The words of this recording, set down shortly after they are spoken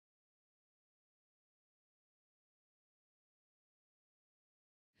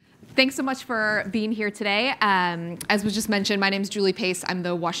Thanks so much for being here today. As was just mentioned, my name is Julie Pace. I'm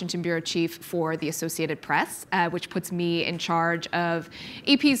the Washington Bureau Chief for the Associated Press, which puts me in charge of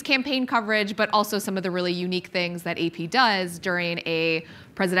AP's campaign coverage, but also some of the really unique things that AP does during a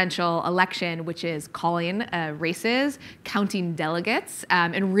presidential election, which is calling races, counting delegates,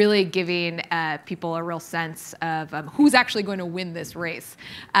 and really giving people a real sense of who's actually going to win this race.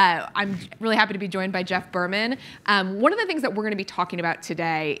 I'm really happy to be joined by Jeff Berman. One of the things that we're going to be talking about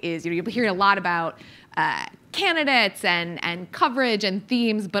today is, you'll be hearing a lot about candidates and coverage and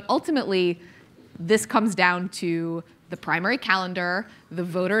themes, but ultimately this comes down to the primary calendar, the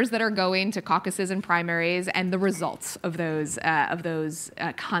voters that are going to caucuses and primaries, and the results of those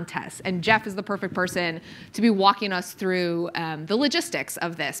contests. And Jeff is the perfect person to be walking us through the logistics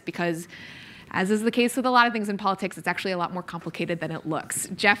of this, because as is the case with a lot of things in politics, it's actually a lot more complicated than it looks.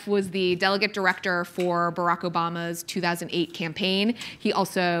 Jeff was the delegate director for Barack Obama's 2008 campaign. He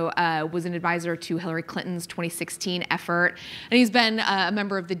also was an advisor to Hillary Clinton's 2016 effort. And he's been a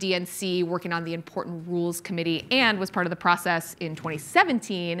member of the DNC working on the Important Rules Committee, and was part of the process in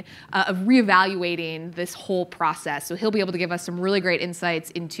 2017 of reevaluating this whole process. So he'll be able to give us some really great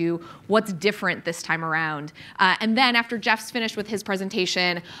insights into what's different this time around. And then after Jeff's finished with his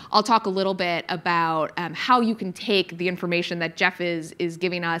presentation, I'll talk a little bit about how you can take the information that Jeff is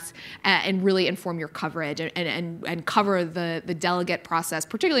giving us and really inform your coverage and cover the delegate process,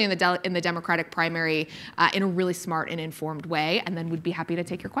 particularly in the Democratic primary, in a really smart and informed way. And then we'd be happy to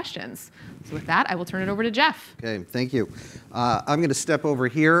take your questions. So with that, I will turn it over to Jeff. Okay, thank you. I'm going to step over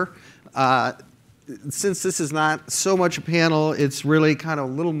here. Since this is not so much a panel, it's really kind of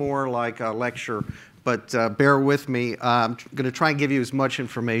a little more like a lecture. But bear with me. I'm going to try and give you as much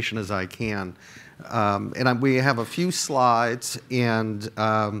information as I can. We have a few slides, and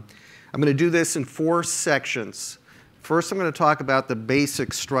I'm going to do this in 4 sections. First, I'm going to talk about the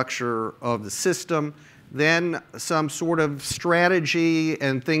basic structure of the system, then some sort of strategy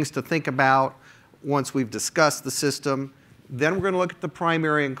and things to think about once we've discussed the system. Then we're going to look at the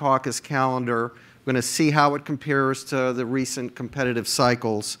primary and caucus calendar. We're going to see how it compares to the recent competitive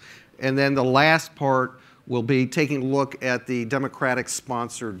cycles. And then the last part will be taking a look at the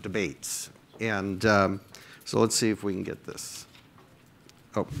Democratic-sponsored debates. And so let's see if we can get this.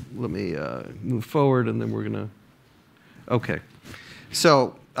 Oh, let me move forward, and then we're going to. OK.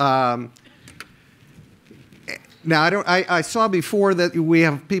 So now I saw before that we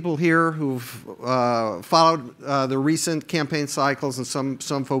have people here who've followed the recent campaign cycles, and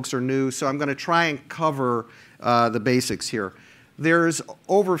some folks are new. So I'm going to try and cover the basics here. There's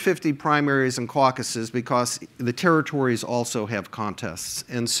over 50 primaries and caucuses because the territories also have contests.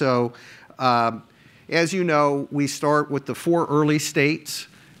 And so, as you know, we start with the 4 early states.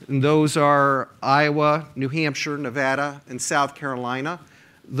 And those are Iowa, New Hampshire, Nevada, and South Carolina.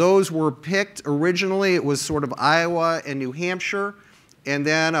 Those were picked originally. It was sort of Iowa and New Hampshire. And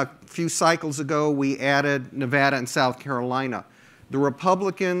then a few cycles ago, we added Nevada and South Carolina. The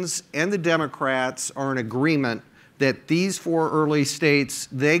Republicans and the Democrats are in agreement that these 4 early states,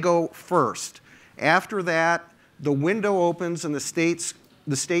 they go first. After that, the window opens and the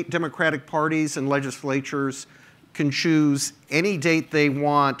state Democratic parties and legislatures can choose any date they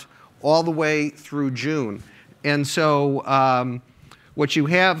want all the way through June. And so what you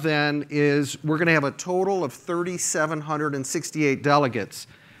have then is we're going to have a total of 3,768 delegates.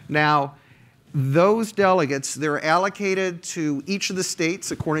 Now, those delegates, they're allocated to each of the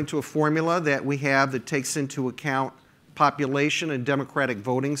states according to a formula that we have that takes into account population and Democratic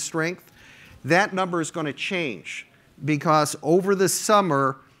voting strength. That number is going to change because over the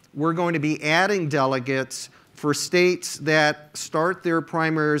summer, we're going to be adding delegates for states that start their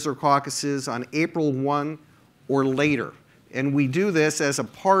primaries or caucuses on April 1 or later. And we do this as a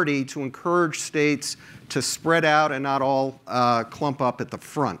party to encourage states to spread out and not all clump up at the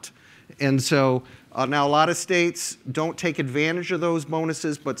front. And so now a lot of states don't take advantage of those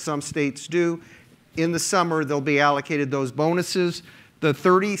bonuses, but some states do. In the summer, they'll be allocated those bonuses. The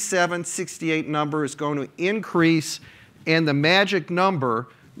 3,768 number is going to increase, and the magic number,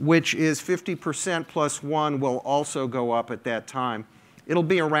 which is 50% plus 1, will also go up at that time. It'll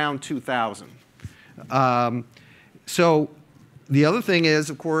be around 2,000. So the other thing is,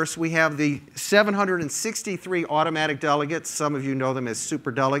 of course, we have the 763 automatic delegates. Some of you know them as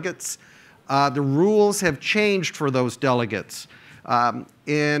superdelegates. The rules have changed for those delegates.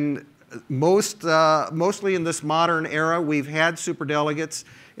 Mostly in this modern era, we've had superdelegates,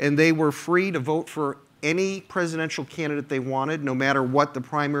 and they were free to vote for any presidential candidate they wanted, no matter what the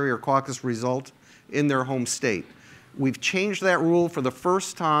primary or caucus result in their home state. We've changed that rule for the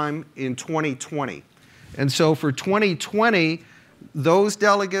first time in 2020. And so for 2020, Those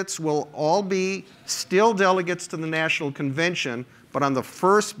delegates will all be still delegates to the National Convention, but on the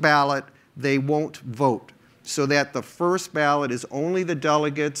first ballot, they won't vote. So that the first ballot is only the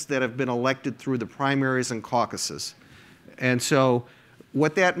delegates that have been elected through the primaries and caucuses. And so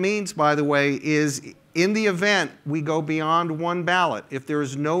what that means, by the way, is in the event we go beyond one ballot, if there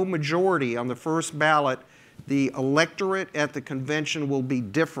is no majority on the first ballot, the electorate at the convention will be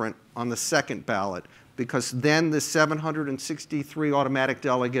different on the second ballot, because then the 763 automatic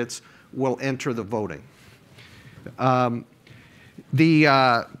delegates will enter the voting.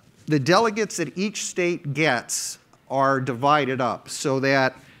 The delegates that each state gets are divided up so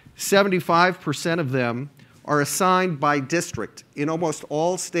that 75% of them are assigned by district. In almost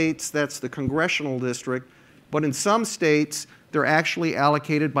all states, that's the congressional district, but in some states, they're actually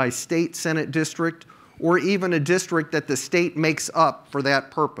allocated by state senate district or even a district that the state makes up for that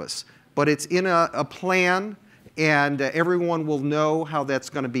purpose. But it's in a plan, and everyone will know how that's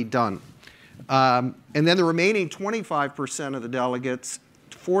going to be done. And then the remaining 25% of the delegates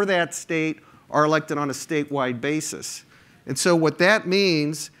for that state are elected on a statewide basis. And so what that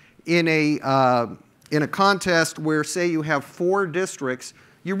means in a contest where, say, you have 4 districts,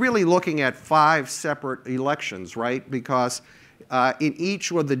 you're really looking at 5 separate elections, right? Because in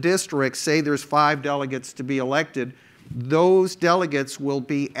each of the districts, say there's 5 delegates to be elected, those delegates will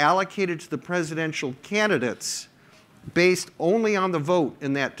be allocated to the presidential candidates based only on the vote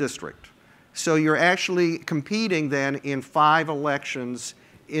in that district. So you're actually competing then in 5 elections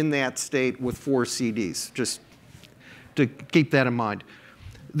in that state with 4 CDs, just to keep that in mind.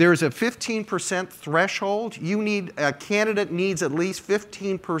 There's a 15% threshold. A candidate needs at least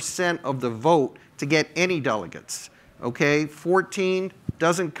 15% of the vote to get any delegates. Okay, 14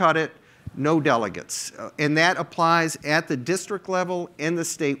 doesn't cut it, no delegates. And that applies at the district level and the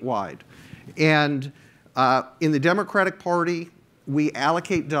statewide. And in the Democratic Party, we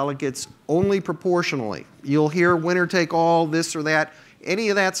allocate delegates only proportionally. You'll hear winner take all, this or that. Any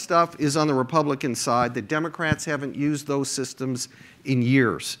of that stuff is on the Republican side. The Democrats haven't used those systems in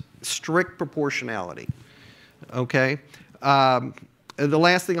years. Strict proportionality. Okay? The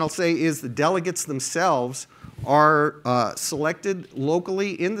last thing I'll say is the delegates themselves are selected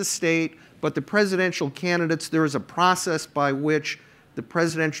locally in the state, but the presidential candidates, there is a process by which the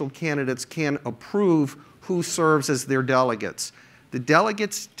presidential candidates can approve who serves as their delegates. The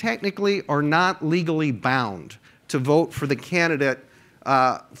delegates technically are not legally bound to vote for the candidate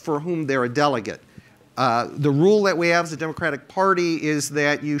for whom they're a delegate. The rule that we have as a Democratic Party is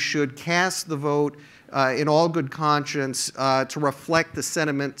that you should cast the vote in all good conscience to reflect the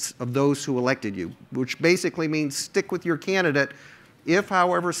sentiments of those who elected you, which basically means stick with your candidate. If,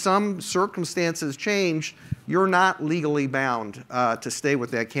 however, some circumstances change, you're not legally bound to stay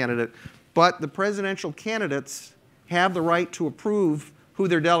with that candidate. But the presidential candidates have the right to approve who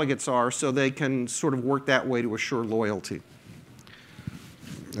their delegates are, so they can sort of work that way to assure loyalty.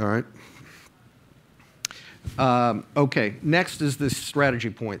 All right. Okay, next is the strategy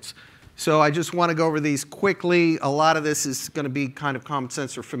points. So I just want to go over these quickly. A lot of this is going to be kind of common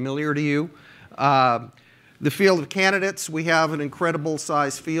sense or familiar to you. The field of candidates, we have an incredible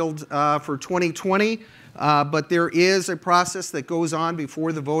size field for 2020, but there is a process that goes on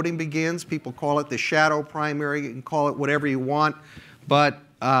before the voting begins. People call it the shadow primary. You can call it whatever you want, but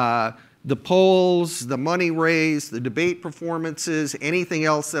the polls, the money raised, the debate performances, anything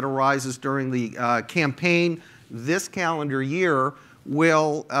else that arises during the campaign this calendar year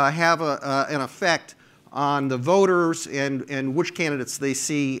will have an effect on the voters and which candidates they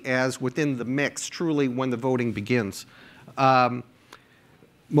see as within the mix truly when the voting begins.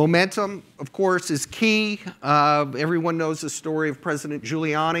 Momentum, of course, is key. Everyone knows the story of President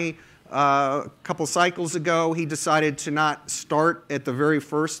Giuliani. A couple cycles ago, he decided to not start at the very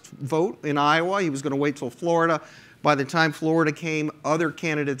first vote in Iowa. He was going to wait till Florida. By the time Florida came, other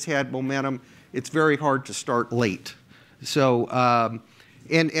candidates had momentum. It's very hard to start late. So,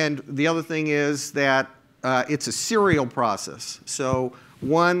 and the other thing is that it's a serial process. So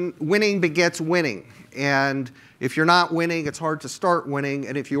winning begets winning. And if you're not winning, it's hard to start winning.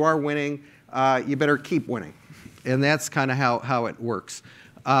 And if you are winning, you better keep winning. And that's kind of how it works.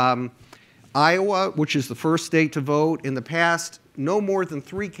 Iowa, which is the first state to vote, in the past, no more than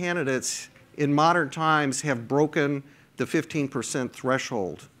 3 candidates in modern times have broken the 15%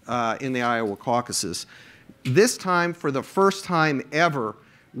 threshold in the Iowa caucuses. This time, for the first time ever,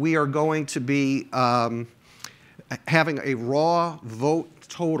 we are going to be having a raw vote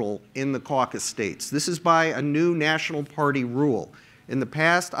total in the caucus states. This is by a new national party rule. In the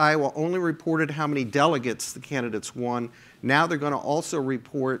past, Iowa only reported how many delegates the candidates won. Now they're going to also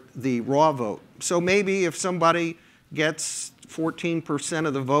report the raw vote. So maybe if somebody gets 14%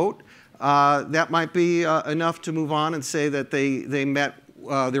 of the vote, that might be enough to move on and say that they met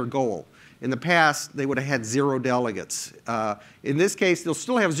their goal. In the past, they would have had 0 delegates. In this case, they'll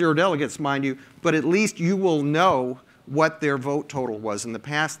still have 0 delegates, mind you, but at least you will know what their vote total was. In the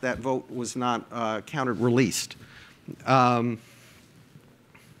past, that vote was not counted, released.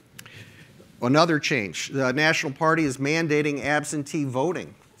 Another change, the National Party is mandating absentee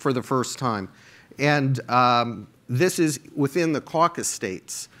voting for the first time. And this is within the caucus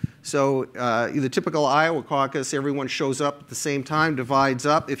states. So the typical Iowa caucus, everyone shows up at the same time, divides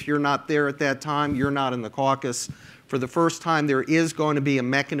up. If you're not there at that time, you're not in the caucus. For the first time, there is going to be a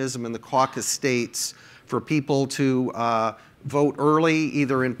mechanism in the caucus states for people to vote early,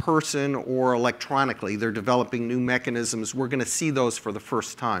 either in person or electronically. They're developing new mechanisms. We're going to see those for the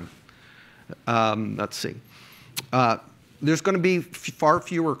first time. Let's see. There's going to be far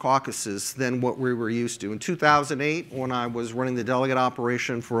fewer caucuses than what we were used to. In 2008, when I was running the delegate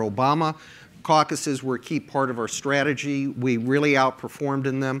operation for Obama, caucuses were a key part of our strategy. We really outperformed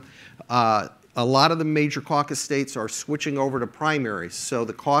in them. A lot of the major caucus states are switching over to primaries, so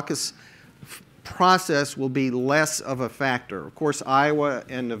the caucus process will be less of a factor. Of course, Iowa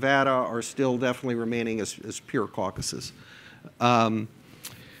and Nevada are still definitely remaining as pure caucuses.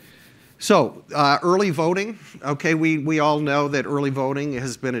 Early voting, okay, we all know that early voting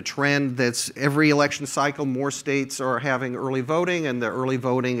has been a trend that's every election cycle, more states are having early voting, and the early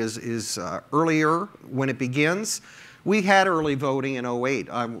voting is earlier when it begins. We had early voting in 08.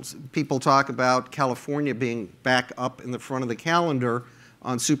 People talk about California being back up in the front of the calendar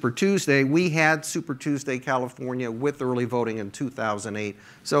on Super Tuesday. We had Super Tuesday California with early voting in 2008,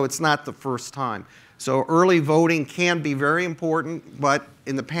 so it's not the first time. So early voting can be very important, but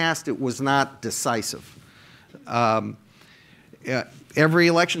in the past it was not decisive. Every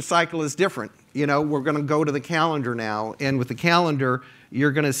election cycle is different. You know, we're going to go to the calendar now, and with the calendar,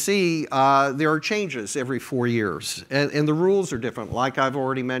 you're going to see there are changes every 4 years, and the rules are different. Like I've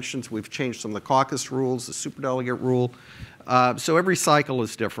already mentioned, we've changed some of the caucus rules, the superdelegate rule. So every cycle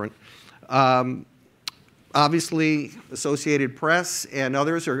is different. Obviously, Associated Press and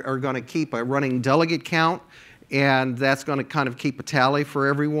others are going to keep a running delegate count, and that's going to kind of keep a tally for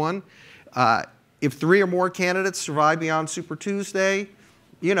everyone. If 3 or more candidates survive beyond Super Tuesday,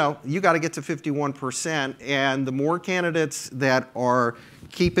 you know, you got to get to 51%, and the more candidates that are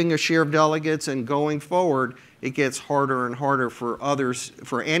keeping a share of delegates and going forward, it gets harder and harder for others,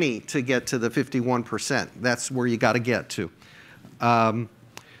 for any, to get to the 51%. That's where you got to get to. So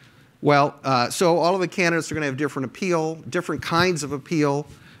all of the candidates are going to have different appeal, different kinds of appeal.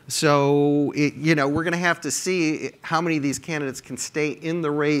 So, you know, we're going to have to see how many of these candidates can stay in the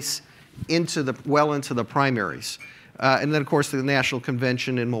race well into the primaries. And then, of course, the National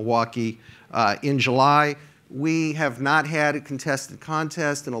Convention in Milwaukee in July. We have not had a contested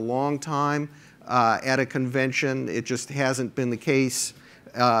contest in a long time at a convention. It just hasn't been the case.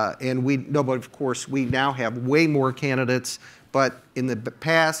 But of course, we now have way more candidates. But in the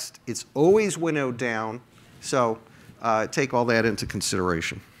past, it's always winnowed down. So take all that into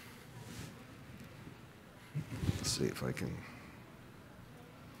consideration. Let's see if I can.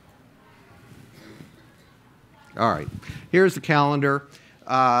 All right, here's the calendar.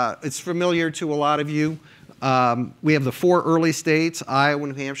 It's familiar to a lot of you. We have the 4 early states, Iowa,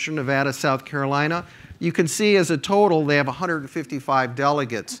 New Hampshire, Nevada, South Carolina. You can see as a total, they have 155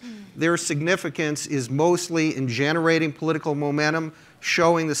 delegates. Their significance is mostly in generating political momentum,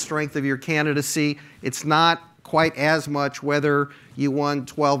 showing the strength of your candidacy. It's not quite as much whether you won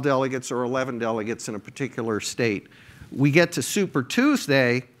 12 delegates or 11 delegates in a particular state. We get to Super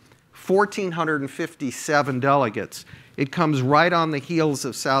Tuesday, 1,457 delegates. It comes right on the heels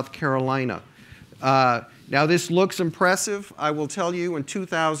of South Carolina. Now, this looks impressive. I will tell you, in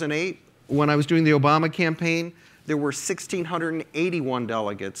 2008, when I was doing the Obama campaign, there were 1,681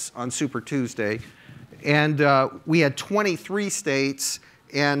 delegates on Super Tuesday. And we had 23 states,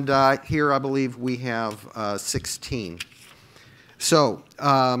 and here I believe we have 16. So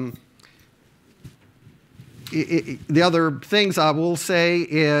the other things I will say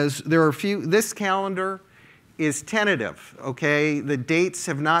is there are a few, this calendar is tentative, okay? The dates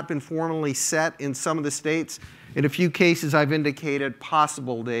have not been formally set in some of the states. In a few cases, I've indicated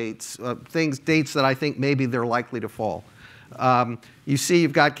possible dates, dates that I think maybe they're likely to fall. You see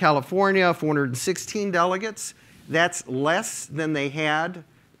you've got California, 416 delegates. That's less than they had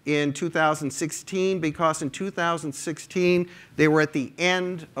in 2016 because in 2016, they were at the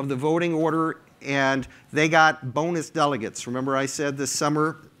end of the voting order and they got bonus delegates. Remember I said this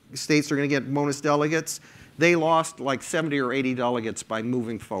summer states are going to get bonus delegates? They lost like 70 or 80 delegates by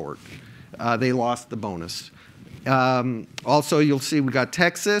moving forward. They lost the bonus. Also, you'll see we got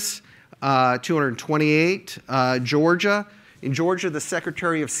Texas, 228, Georgia. In Georgia, the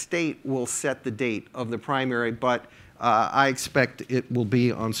Secretary of State will set the date of the primary, but I expect it will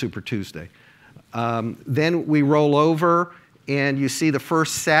be on Super Tuesday. Then we roll over, and you see the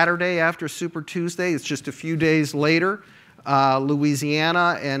first Saturday after Super Tuesday. It's just a few days later.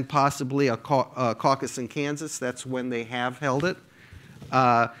 Louisiana and possibly a caucus in Kansas. That's when they have held it.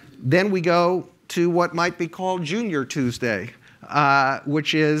 Then we go to what might be called Junior Tuesday,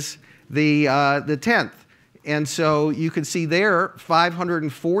 which is the 10th. And so you can see there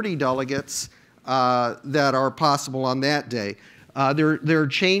 540 delegates that are possible on that day. There are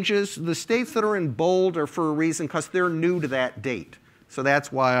changes. The states that are in bold are for a reason because they're new to that date. So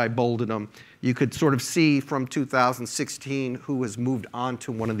that's why I bolded them. You could sort of see from 2016 who has moved on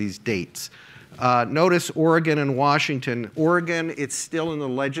to one of these dates. Notice Oregon and Washington. Oregon, it's still in the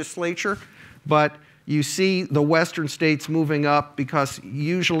legislature, but you see the western states moving up because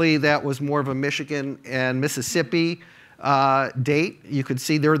usually that was more of a Michigan and Mississippi date. You could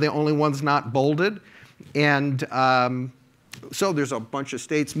see they're the only ones not bolded. And so there's a bunch of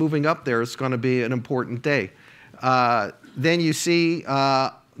states moving up there. It's going to be an important day. Then you see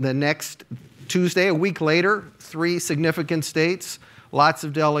the next Tuesday, a week later, 3 significant states, lots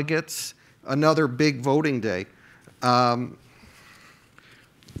of delegates, another big voting day.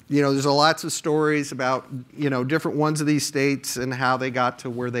 You know, there's lots of stories about, you know, different ones of these states and how they got to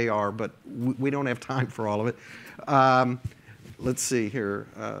where they are, but we don't have time for all of it. Let's see here.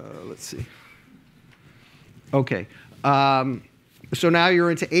 Let's see. Okay. So now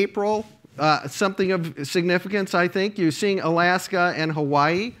you're into April. Something of significance, I think. You're seeing Alaska and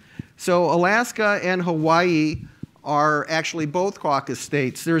Hawaii. So Alaska and Hawaii are actually both caucus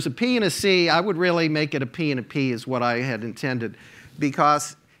states. There's a P and a C. I would really make it a P and a P is what I had intended,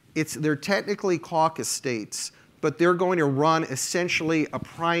 because they're technically caucus states, but they're going to run essentially a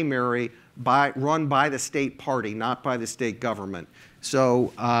primary run by the state party, not by the state government.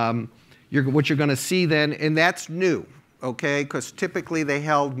 So what you're going to see then, and that's new, okay, because typically they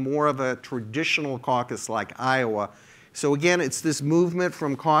held more of a traditional caucus like Iowa. So again, it's this movement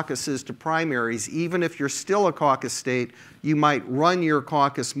from caucuses to primaries. Even if you're still a caucus state, you might run your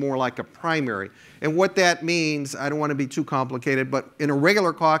caucus more like a primary. And what that means, I don't want to be too complicated, but in a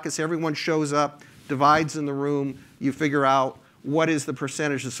regular caucus, everyone shows up, divides in the room, you figure out what is the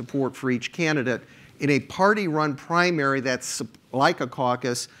percentage of support for each candidate. In a party-run primary that's like a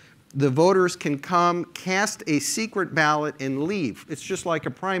caucus, the voters can come, cast a secret ballot, and leave. It's just like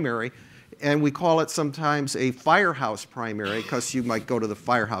a primary. And we call it sometimes a firehouse primary because you might go to the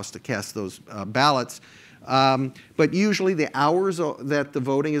firehouse to cast those ballots. But usually the hours that the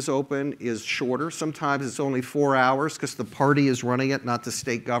voting is open is shorter. Sometimes it's only 4 hours because the party is running it, not the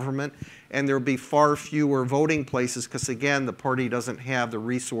state government. And there will be far fewer voting places because, again, the party doesn't have the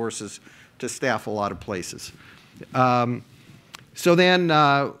resources to staff a lot of places. So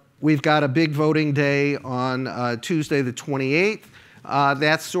then we've got a big voting day on Tuesday the 28th.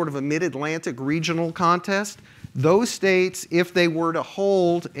 That's sort of a mid-Atlantic regional contest. Those states, if they were to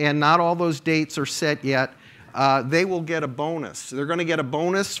hold, and not all those dates are set yet, they will get a bonus. They're going to get a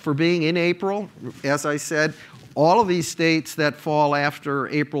bonus for being in April. As I said, all of these states that fall after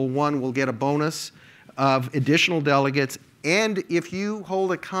April 1 will get a bonus of additional delegates. And if you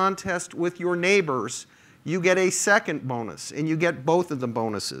hold a contest with your neighbors, you get a second bonus, and you get both of the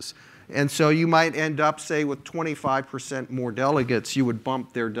bonuses. And so you might end up, say, with 25% more delegates, you would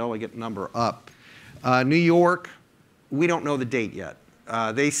bump their delegate number up. New York, we don't know the date yet.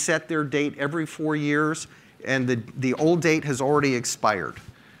 They set their date every 4 years, and the old date has already expired.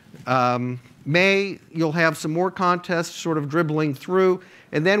 May, you'll have some more contests sort of dribbling through,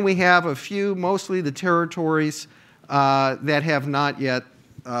 and then we have a few, mostly the territories, that have not yet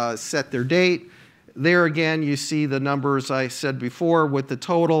set their date. There again, you see the numbers I said before with the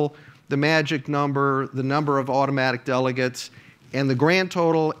total, the magic number, the number of automatic delegates, and the grand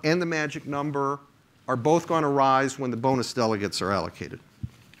total and the magic number are both going to rise when the bonus delegates are allocated.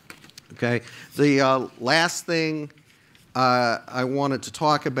 Okay. The last thing I wanted to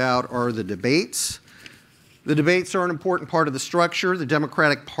talk about are the debates. The debates are an important part of the structure. The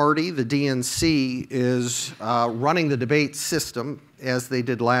Democratic Party, the DNC, is running the debate system as they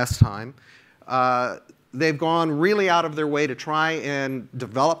did last time. They've gone really out of their way to try and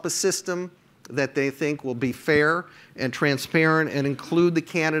develop a system that they think will be fair and transparent and include the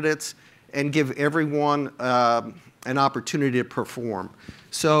candidates and give everyone an opportunity to perform.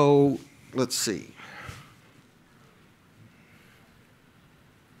 So let's see.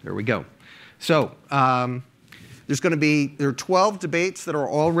 There we go. So there are 12 debates that are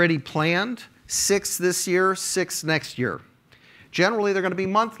already planned. 6 this year, 6 next year. Generally, they're going to be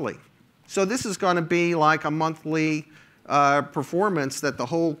monthly. So this is going to be like a monthly performance that the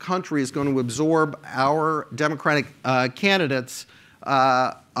whole country is going to absorb our Democratic candidates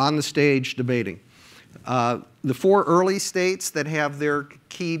on the stage debating. The 4 early states that have their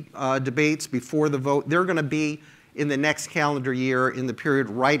key debates before the vote, they're going to be in the next calendar year in the period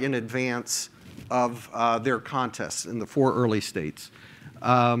right in advance of their contests in the 4 early states.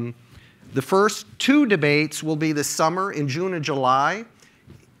 The first 2 debates will be this summer in June and July.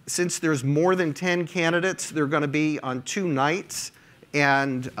 Since there's more than 10 candidates, they're going to be on 2 nights.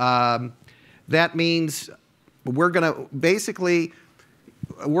 And that means we're going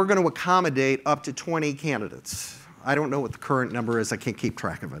to accommodate up to 20 candidates. I don't know what the current number is. I can't keep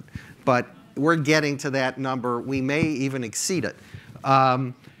track of it. But we're getting to that number. We may even exceed it.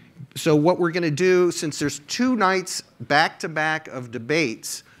 So what we're going to do, since there's 2 nights back-to-back of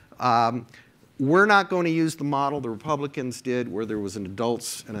debates, we're not going to use the model the Republicans did where there was an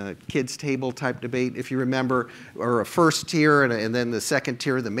adults and a kids table type debate, if you remember, or a first tier and then the second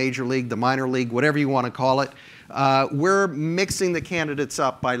tier, the major league, the minor league, whatever you want to call it. We're mixing the candidates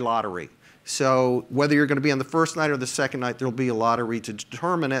up by lottery. So whether you're going to be on the first night or the second night, there'll be a lottery to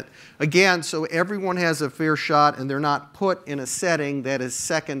determine it. Again, so everyone has a fair shot and they're not put in a setting that is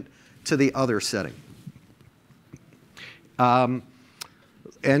second to the other setting.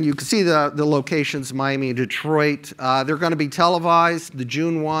 And you can see the locations, Miami and Detroit. They're going to be televised. The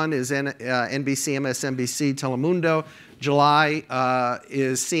June one is NBC, MSNBC, Telemundo. July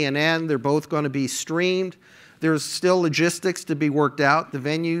is CNN. They're both going to be streamed. There's still logistics to be worked out, the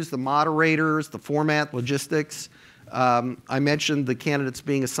venues, the moderators, the format, logistics. I mentioned the candidates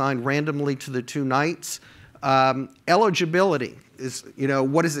being assigned randomly to the 2 nights. Eligibility is,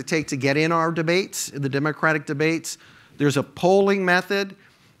 what does it take to get in our debates, the Democratic debates? There's a polling method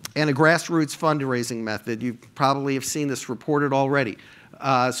and a grassroots fundraising method. You probably have seen this reported already.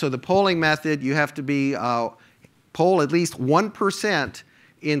 So the polling method, you have to be poll at least 1%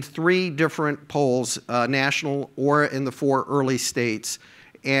 in 3 different polls, national or in the 4 early states.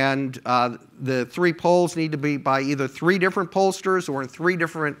 And the 3 polls need to be by either 3 different pollsters or in 3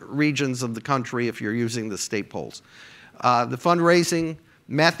 different regions of the country if you're using the state polls. The fundraising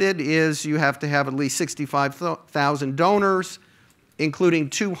method is you have to have at least 65,000 donors, including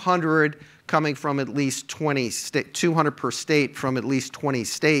 200 coming from at least 200 per state from at least 20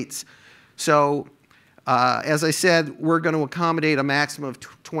 states. So as I said, we're going to accommodate a maximum of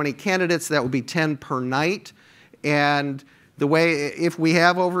 20 candidates. That would be 10 per night. And the way, if we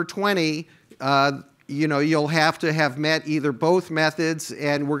have over 20, you'll have to have met either both methods,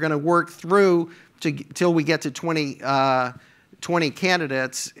 and we're going to work through till we get to 20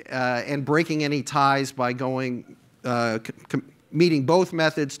 candidates and breaking any ties by going meeting both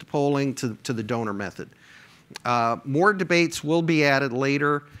methods to polling to the donor method. More debates will be added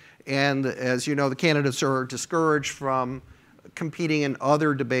later, and as you know, the candidates are discouraged from competing in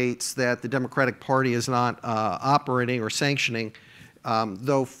other debates that the Democratic Party is not operating or sanctioning,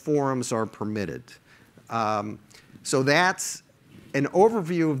 though forums are permitted. So that's an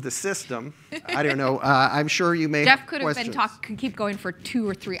overview of the system. I don't know. I'm sure you may Jeff have could have questions. could keep going for 2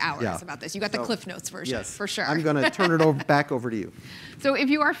 or 3 hours about this. You got the Cliff Notes version, yes, for sure. I'm going to turn it back over to you. So if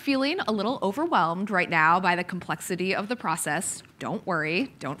you are feeling a little overwhelmed right now by the complexity of the process, don't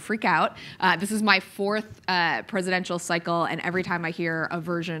worry, don't freak out. This is my 4th presidential cycle, and every time I hear a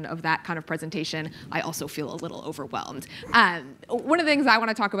version of that kind of presentation, I also feel a little overwhelmed. One of the things I want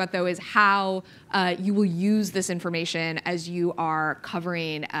to talk about, though, is how you will use this information as you are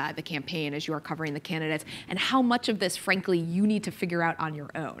covering the campaign, as you are covering the candidates, and how much of this, frankly, you need to figure out on your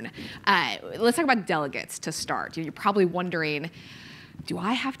own. Let's talk about delegates to start. You're probably wondering, do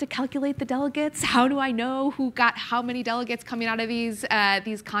I have to calculate the delegates? How do I know who got how many delegates coming out of these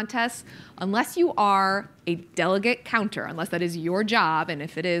contests? Unless you are a delegate counter, unless that is your job, and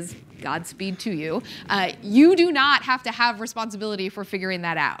if it is, Godspeed to you, you do not have to have responsibility for figuring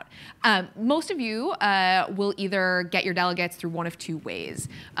that out. Most of you will either get your delegates through one of 2 ways.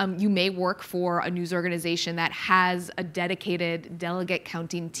 You may work for a news organization that has a dedicated delegate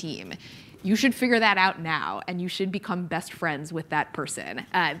counting team. You should figure that out now, and you should become best friends with that person.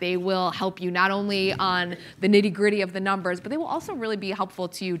 They will help you not only on the nitty-gritty of the numbers, but they will also really be helpful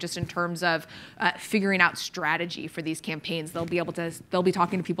to you just in terms of figuring out strategy for these campaigns. They'll be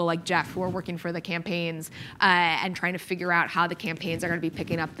talking to people like Jeff, who are working for the campaigns, and trying to figure out how the campaigns are going to be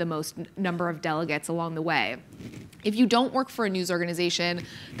picking up the most number of delegates along the way. If you don't work for a news organization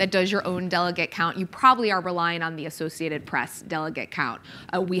that does your own delegate count, you probably are relying on the Associated Press delegate count.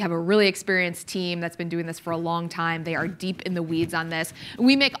 We have a really experienced team that's been doing this for a long time. They are deep in the weeds on this.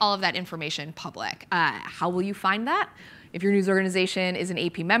 We make all of that information public. How will you find that? If your news organization is an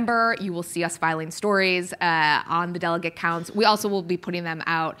AP member, you will see us filing stories on the delegate counts. We also will be putting them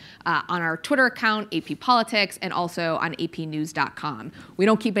out on our Twitter account, AP Politics, and also on apnews.com. We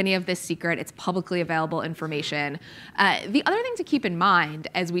don't keep any of this secret. It's publicly available information. The other thing to keep in mind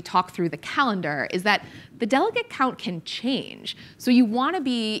as we talk through the calendar is that the delegate count can change. So you want to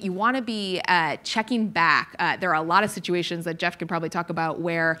be checking back. There are a lot of situations that Jeff could probably talk about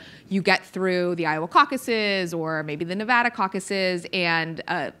where you get through the Iowa caucuses or maybe the Nevada caucuses, and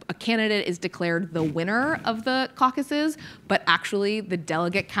a candidate is declared the winner of the caucuses, but actually the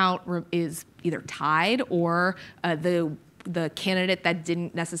delegate count is either tied or the candidate that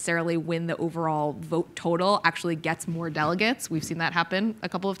didn't necessarily win the overall vote total actually gets more delegates. We've seen that happen a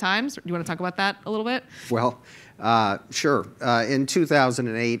couple of times. Do you want to talk about that a little bit? Well, sure. In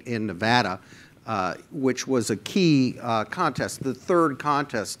 2008 in Nevada, which was a key contest, the third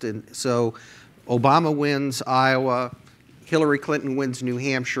contest. And so Obama wins Iowa, Hillary Clinton wins New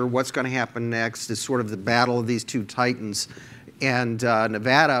Hampshire. What's going to happen next is sort of the battle of these two titans. And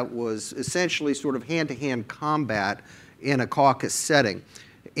Nevada was essentially sort of hand-to-hand combat in a caucus setting.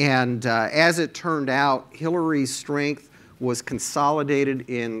 And as it turned out, Hillary's strength was consolidated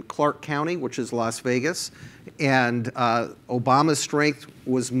in Clark County, which is Las Vegas, and Obama's strength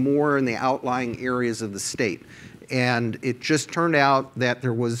was more in the outlying areas of the state. And it just turned out that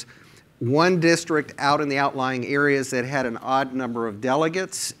there was one district out in the outlying areas that had an odd number of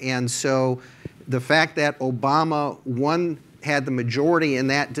delegates, and so the fact that Obama had the majority in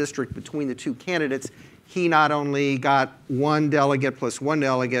that district between the two candidates, he not only got one delegate plus one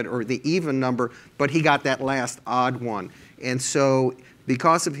delegate, or the even number, but he got that last odd one. And so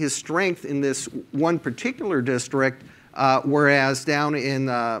because of his strength in this one particular district, whereas down in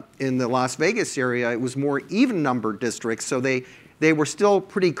the Las Vegas area, it was more even-numbered districts, so they were still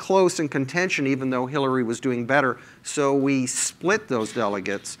pretty close in contention, even though Hillary was doing better. So we split those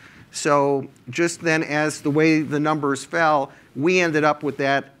delegates. So just then, as the way the numbers fell, we ended up with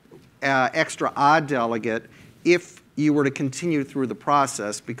that extra odd delegate if you were to continue through the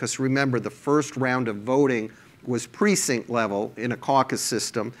process, because remember, the first round of voting was precinct level in a caucus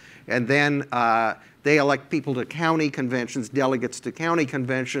system, and then they elect people to county conventions, delegates to county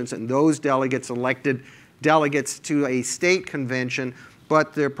conventions, and those delegates elected delegates to a state convention,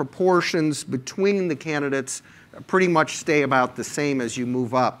 but the proportions between the candidates pretty much stay about the same as you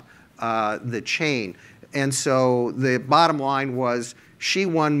move up the chain. And so the bottom line was she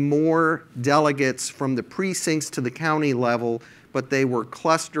won more delegates from the precincts to the county level, but they were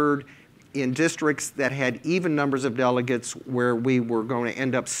clustered in districts that had even numbers of delegates where we were going to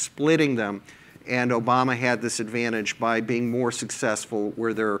end up splitting them. And Obama had this advantage by being more successful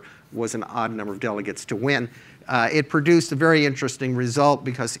where there was an odd number of delegates to win. It produced a very interesting result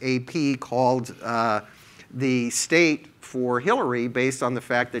because AP called the state for Hillary based on the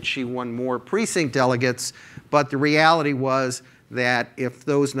fact that she won more precinct delegates, but the reality was that if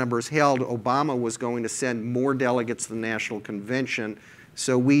those numbers held, Obama was going to send more delegates to the National Convention.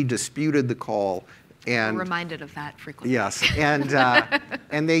 So we disputed the call. And we're reminded of that frequently. Yes,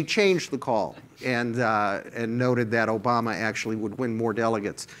 and they changed the call and noted that Obama actually would win more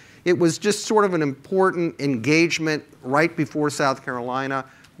delegates. It was just sort of an important engagement right before South Carolina,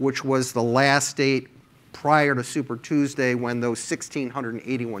 which was the last state prior to Super Tuesday when those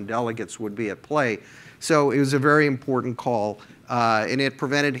 1,681 delegates would be at play. So it was a very important call, and it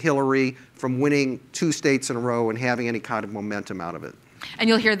prevented Hillary from winning 2 states in a row and having any kind of momentum out of it. And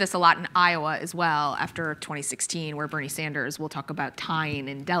you'll hear this a lot in Iowa as well after 2016, where Bernie Sanders will talk about tying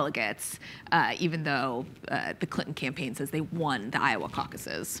in delegates, even though the Clinton campaign says they won the Iowa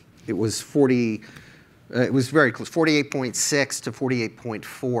caucuses. It was it was very close, 48.6 to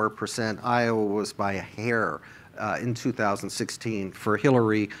 48.4%. Iowa was by a hair in 2016 for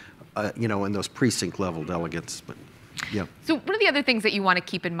Hillary, in those precinct level delegates. But yeah. So one of the other things that you want to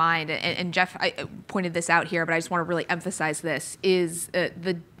keep in mind, and Jeff I pointed this out here, but I just want to really emphasize this, is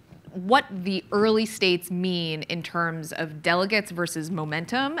what the early states mean in terms of delegates versus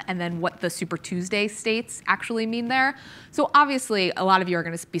momentum, and then what the Super Tuesday states actually mean there. So obviously, a lot of you are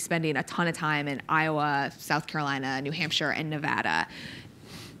going to be spending a ton of time in Iowa, South Carolina, New Hampshire, and Nevada.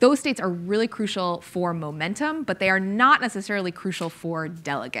 those states are really crucial for momentum, but they are not necessarily crucial for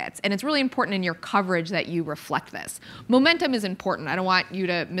delegates. And it's really important in your coverage that you reflect this. Momentum is important. I don't want you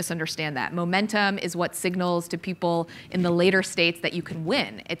to misunderstand that. Momentum is what signals to people in the later states that you can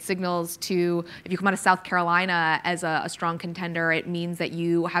win. It signals to, if you come out of South Carolina as a strong contender, it means that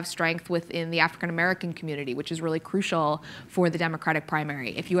you have strength within the African American community, which is really crucial for the Democratic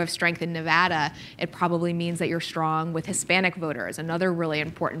primary. If you have strength in Nevada, it probably means that you're strong with Hispanic voters, another really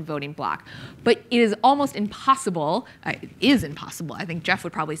important voting bloc. But it is almost impossible, it is impossible, I think Jeff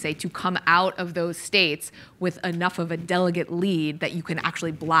would probably say, to come out of those states with enough of a delegate lead that you can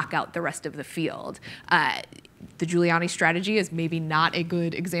actually block out the rest of the field. The Giuliani strategy is maybe not a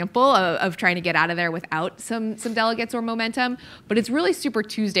good example of trying to get out of there without some delegates or momentum, but it's really Super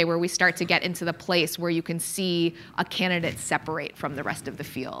Tuesday where we start to get into the place where you can see a candidate separate from the rest of the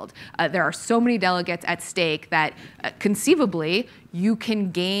field. There are so many delegates at stake that conceivably you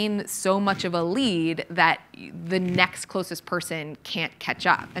can gain so much of a lead that the next closest person can't catch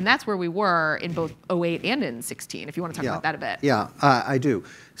up. And that's where we were in both 08 and in 16, if you want to talk about that a bit. Yeah, I do.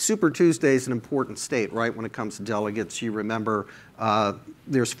 Super Tuesday is an important state, right, when it comes to delegates. You remember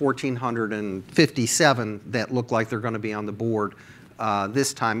there's 1,457 that look like they're going to be on the board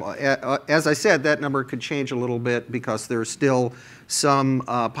this time. As I said, that number could change a little bit because there's still some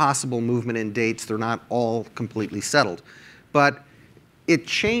possible movement in dates. They're not all completely settled. But it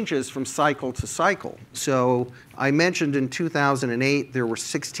changes from cycle to cycle. So I mentioned in 2008 there were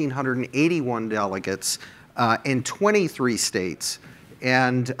 1,681 delegates in 23 states.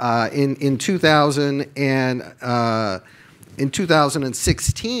 And in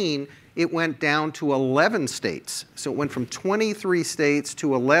 2016, it went down to 11 states. So it went from 23 states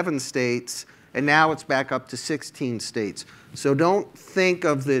to 11 states, and now it's back up to 16 states. So don't think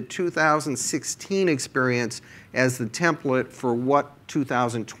of the 2016 experience as the template for what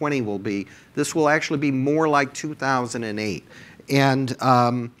 2020 will be. This will actually be more like 2008. And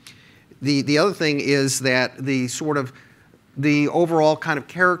the other thing is that the overall kind of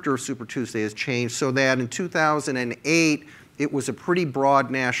character of Super Tuesday has changed so that in 2008, it was a pretty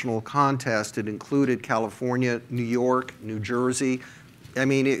broad national contest. It included California, New York, New Jersey. I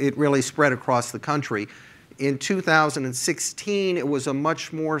mean, it really spread across the country. In 2016, it was a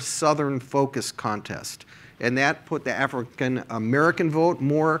much more Southern-focused contest. And that put the African American vote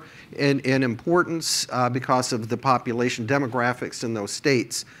more in importance because of the population demographics in those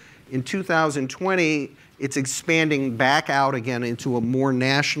states. In 2020, it's expanding back out again into a more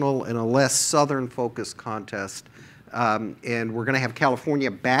national and a less Southern-focused contest. And we're going to have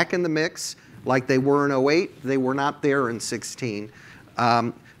California back in the mix like they were in 08. They were not there in 16.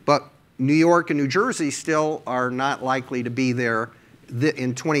 But New York and New Jersey still are not likely to be there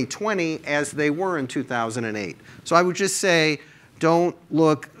in 2020 as they were in 2008. So I would just say don't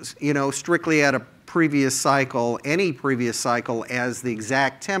look, strictly at a previous cycle, any previous cycle, as the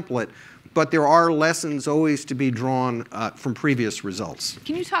exact template. But there are lessons always to be drawn from previous results.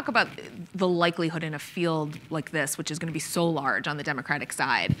 Can you talk about the likelihood in a field like this, which is going to be so large on the Democratic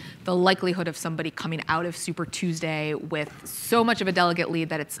side, the likelihood of somebody coming out of Super Tuesday with so much of a delegate lead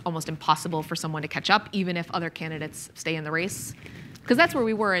that it's almost impossible for someone to catch up, even if other candidates stay in the race? Because that's where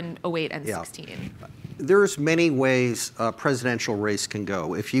we were in 08 and 16. There's many ways a presidential race can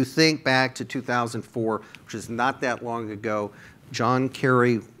go. If you think back to 2004, which is not that long ago, John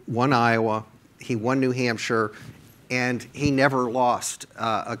Kerry won Iowa, he won New Hampshire, and he never lost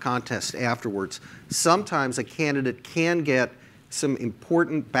a contest afterwards. Sometimes a candidate can get some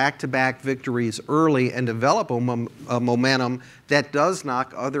important back-to-back victories early and develop a momentum that does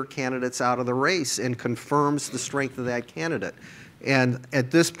knock other candidates out of the race and confirms the strength of that candidate. And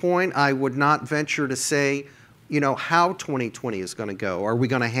at this point, I would not venture to say, how 2020 is going to go. Are we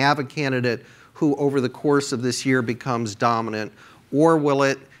going to have a candidate who over the course of this year becomes dominant, or will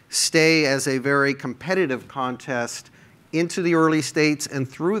it stay as a very competitive contest into the early states and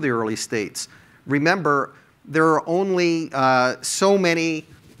through the early states? Remember, there are only so many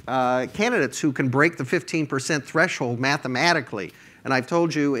candidates who can break the 15% threshold mathematically. And I've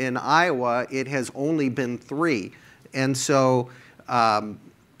told you in Iowa, it has only been 3. And so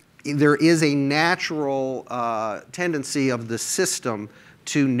there is a natural tendency of the system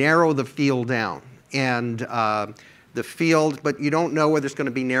to narrow the field down. And the field, but you don't know whether it's going to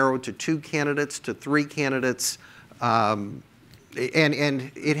be narrowed to 2 candidates, to 3 candidates. And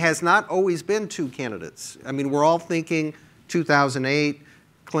it has not always been 2 candidates. I mean, we're all thinking 2008,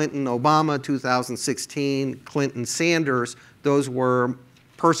 Clinton, Obama, 2016, Clinton, Sanders. Those were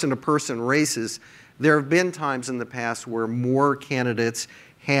person-to-person races. There have been times in the past where more candidates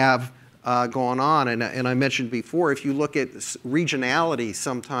have going on. And I mentioned before, if you look at regionality,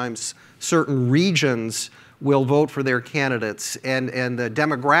 sometimes certain regions will vote for their candidates, and the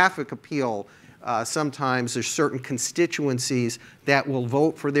demographic appeal, sometimes there's certain constituencies that will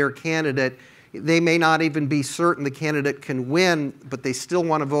vote for their candidate. They may not even be certain the candidate can win, but they still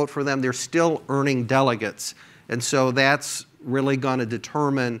want to vote for them. They're still earning delegates. And so that's really going to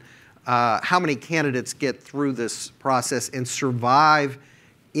determine how many candidates get through this process and survive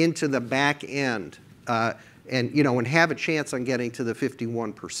into the back end and have a chance on getting to the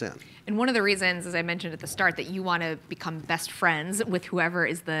 51%. And one of the reasons, as I mentioned at the start, that you want to become best friends with whoever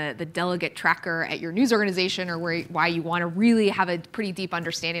is the delegate tracker at your news organization, or why you want to really have a pretty deep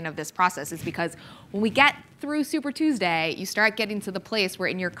understanding of this process, is because when we get through Super Tuesday, you start getting to the place where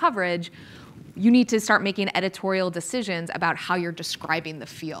in your coverage, you need to start making editorial decisions about how you're describing the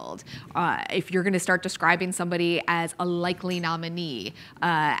field. If you're going to start describing somebody as a likely nominee,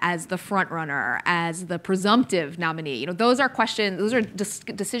 as the front runner, as the presumptive nominee, those are questions, those are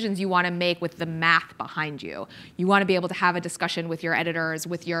decisions you want to make with the math behind you. You want to be able to have a discussion with your editors,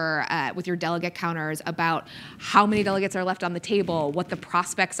 with your delegate counters about how many delegates are left on the table, what the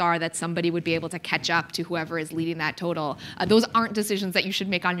prospects are that somebody would be able to catch up to whoever is leading that total. Those aren't decisions that you should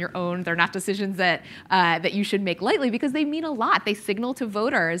make on your own. They're not decisions that you should make lightly, because they mean a lot. They signal to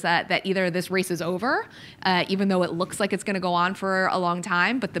voters that either this race is over, even though it looks like it's going to go on for a long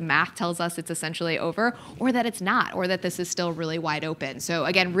time, but the math tells us it's essentially over, or that it's not, or that this is still really wide open. So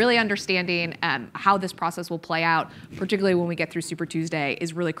again, really understanding how this process will play out, particularly when we get through Super Tuesday,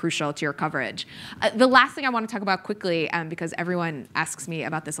 is really crucial to your coverage. The last thing I want to talk about quickly, because everyone asks me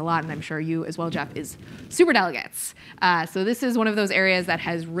about this a lot, and I'm sure you as well, Jeff, is superdelegates. So this is one of those areas that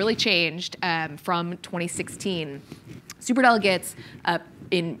has really changed from 2016. Superdelegates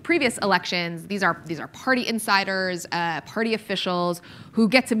in previous elections, these are party insiders, party officials who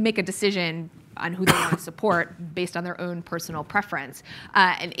get to make a decision on who they want to support based on their own personal preference.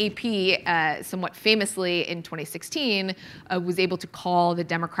 And AP, somewhat famously in 2016, was able to call the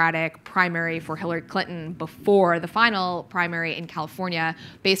Democratic primary for Hillary Clinton before the final primary in California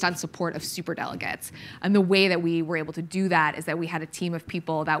based on support of superdelegates. And the way that we were able to do that is that we had a team of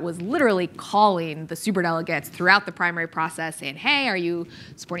people that was literally calling the superdelegates throughout the primary process, saying, hey, are you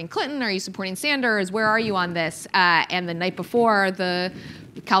supporting Clinton? Are you supporting Sanders? Where are you on this? And the night before the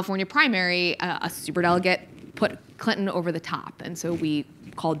California primary, a superdelegate put Clinton over the top, and so we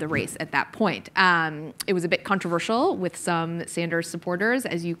called the race at that point. It was a bit controversial with some Sanders supporters,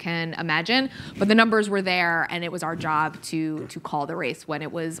 as you can imagine, but the numbers were there, and it was our job to call the race when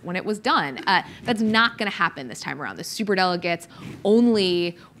it was done. That's not going to happen this time around. The superdelegates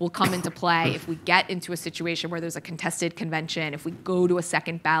only will come into play if we get into a situation where there's a contested convention, if we go to a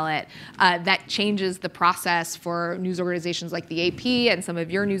second ballot. That changes the process for news organizations like the AP and some of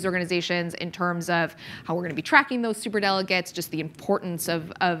your news organizations in terms of how we're going to be tracking those superdelegates, just the importance of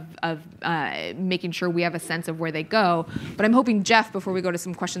making sure we have a sense of where they go. But I'm hoping Jeff, before we go to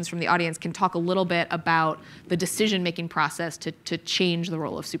some questions from the audience, can talk a little bit about the decision-making process to change the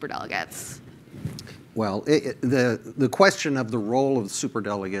role of superdelegates. Well, the question of the role of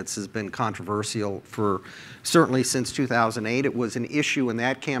superdelegates has been controversial for certainly since 2008. It was an issue in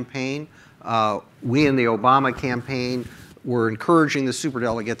that campaign. We in the Obama campaign were encouraging the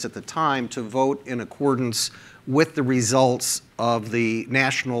superdelegates at the time to vote in accordance with the results of the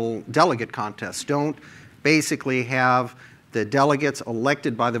national delegate contest. Don't basically have the delegates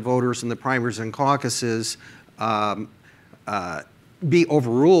elected by the voters in the primaries and caucuses be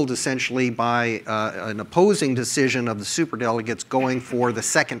overruled essentially by an opposing decision of the superdelegates going for the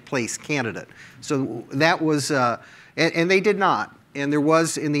second place candidate. So that was, and they did not. And there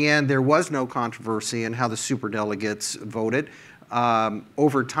was, in the end, there was no controversy in how the superdelegates voted.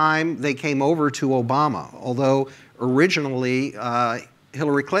 Over time, they came over to Obama. Although originally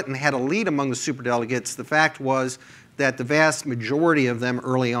Hillary Clinton had a lead among the superdelegates, the fact was that the vast majority of them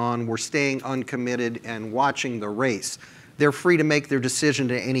early on were staying uncommitted and watching the race. They're free to make their decision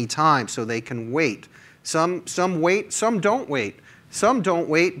at any time, so they can wait. Some wait, some don't wait. Some don't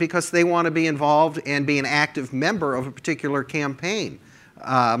wait because they want to be involved and be an active member of a particular campaign.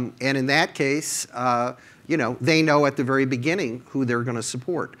 And in that case, you know, they know at the very beginning who they're going to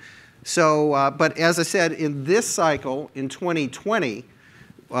support. So, but as I said, in this cycle, in 2020,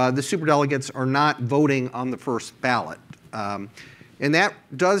 the superdelegates are not voting on the first ballot. And that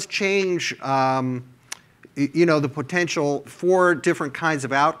does change, you know, the potential for different kinds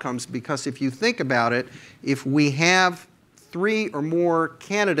of outcomes, because if you think about it, if we have 3 or more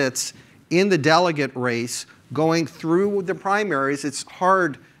candidates in the delegate race going through the primaries, it's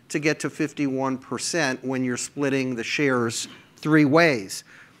hard to get to 51% when you're splitting the shares 3 ways.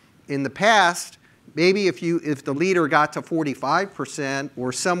 in the past, maybe if the leader got to 45%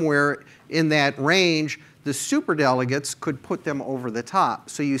 or somewhere in that range, the superdelegates could put them over the top.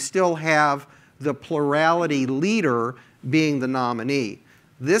 So you still have the plurality leader being the nominee.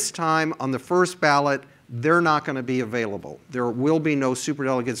 This time on the first ballot, they're not going to be available. There will be no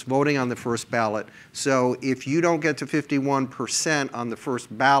superdelegates voting on the first ballot. So if you don't get to 51% on the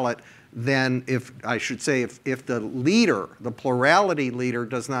first ballot, then if the leader, the plurality leader,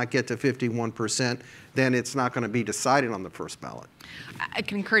 does not get to 51%, then it's not going to be decided on the first ballot. I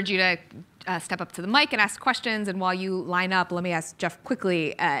can encourage you to step up to the mic and ask questions. And while you line up, let me ask Jeff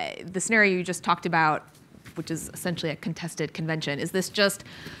quickly, the scenario you just talked about, which is essentially a contested convention, is this just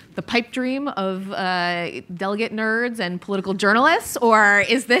the pipe dream of delegate nerds and political journalists, or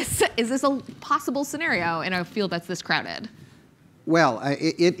is this a possible scenario in a field that's this crowded? Well,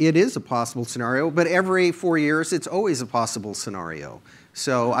 it is a possible scenario, but every 4 years, it's always a possible scenario.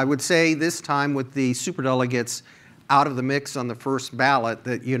 So I would say this time with the superdelegates out of the mix on the first ballot,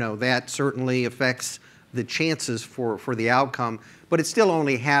 that that certainly affects the chances for the outcome, but it still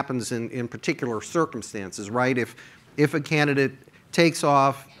only happens in particular circumstances, right? If a candidate takes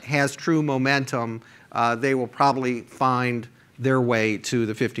off, has true momentum, they will probably find their way to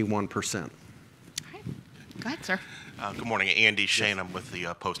the 51%. All right. Go ahead, sir. Good morning, Andy Shane. I'm with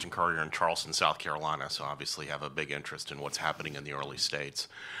the Post and Courier in Charleston, South Carolina, so obviously have a big interest in what's happening in the early states.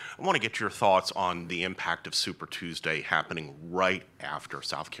 I want to get your thoughts on the impact of Super Tuesday happening right after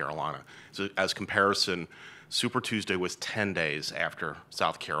South Carolina. So as comparison, Super Tuesday was 10 days after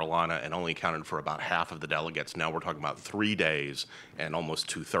South Carolina and only accounted for about half of the delegates. Now we're talking about 3 days and almost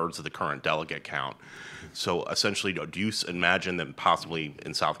 2/3 of the current delegate count. So essentially, do you imagine that possibly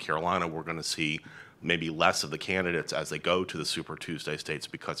in South Carolina we're going to see maybe less of the candidates as they go to the Super Tuesday states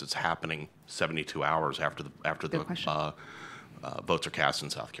because it's happening 72 hours after the votes are cast in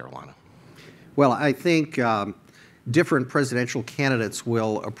South Carolina? Well, I think different presidential candidates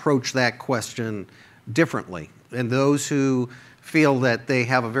will approach that question differently. And those who feel that they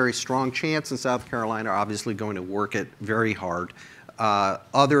have a very strong chance in South Carolina are obviously going to work it very hard.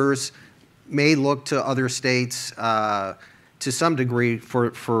 Others may look to other states to some degree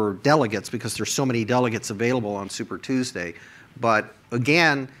for delegates because there's so many delegates available on Super Tuesday. But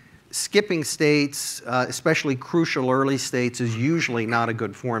again, skipping states, especially crucial early states, is usually not a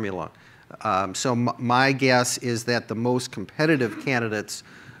good formula. So my guess is that the most competitive candidates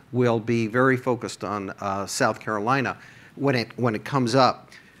will be very focused on South Carolina when it comes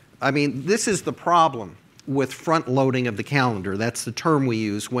up. I mean, this is the problem with front loading of the calendar. That's the term we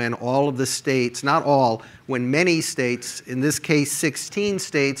use when all of the states, not all, when many states, in this case 16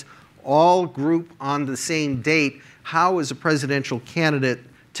 states, all group on the same date. How is a presidential candidate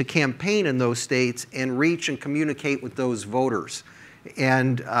to campaign in those states and reach and communicate with those voters?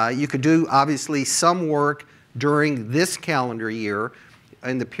 And you could do obviously some work during this calendar year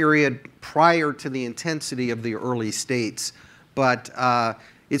in the period prior to the intensity of the early states. But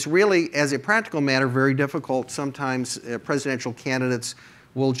it's really, as a practical matter, very difficult. Sometimes presidential candidates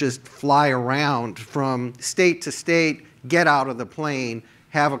will just fly around from state to state, get out of the plane,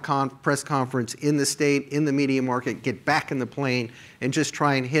 have a press conference in the state, in the media market, get back in the plane, and just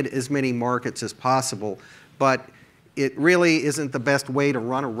try and hit as many markets as possible. But it really isn't the best way to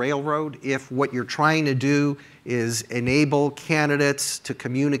run a railroad if what you're trying to do is enable candidates to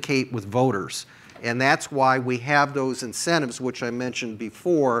communicate with voters. And that's why we have those incentives, which I mentioned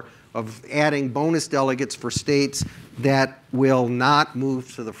before, of adding bonus delegates for states that will not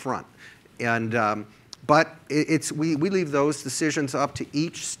move to the front. And but we leave those decisions up to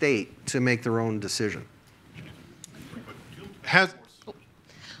each state to make their own decision.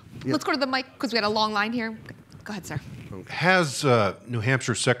 Let's go to the mic because we got a long line here. Go ahead, sir. Has New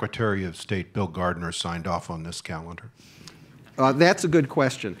Hampshire Secretary of State Bill Gardner signed off on this calendar? That's a good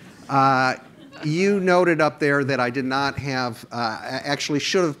question. You noted up there that I did not have, actually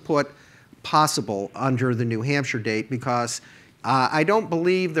should have put possible under the New Hampshire date because I don't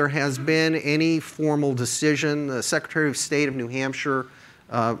believe there has been any formal decision. The Secretary of State of New Hampshire,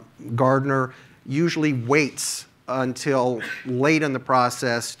 Gardner, usually waits until late in the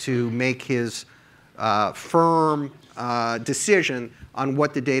process to make his firm decision on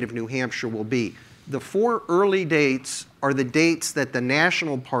what the date of New Hampshire will be. The 4 early dates are the dates that the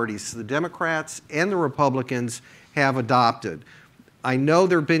national parties, the Democrats and the Republicans, have adopted. I know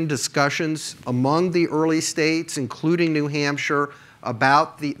there have been discussions among the early states, including New Hampshire,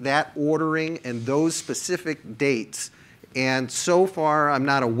 about that ordering and those specific dates. And so far, I'm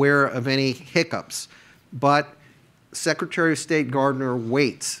not aware of any hiccups. But Secretary of State Gardner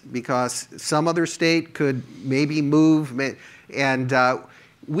waits because some other state could maybe move. And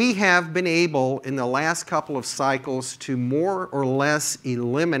we have been able in the last couple of cycles to more or less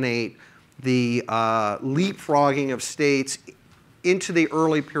eliminate the leapfrogging of states into the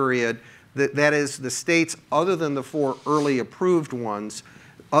early period. That is, the states other than the 4 early approved ones,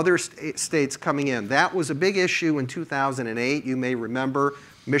 other states coming in. That was a big issue in 2008. You may remember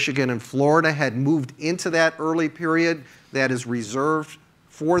Michigan and Florida had moved into that early period that is reserved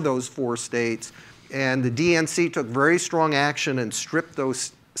for those 4 states. And the DNC took very strong action and stripped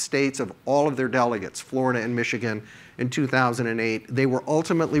those states of all of their delegates, Florida and Michigan, in 2008. They were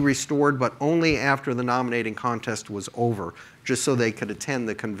ultimately restored, but only after the nominating contest was over, just so they could attend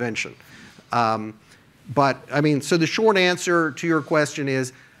the convention. But, I mean, so the short answer to your question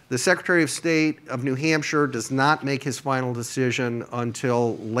is the Secretary of State of New Hampshire does not make his final decision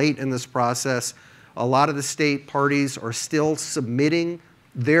until late in this process. A lot of the state parties are still submitting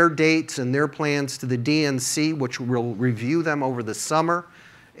their dates and their plans to the DNC, which will review them over the summer.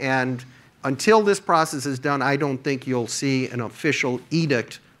 And until this process is done, I don't think you'll see an official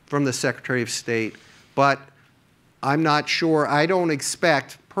edict from the Secretary of State. But I'm not sure. I don't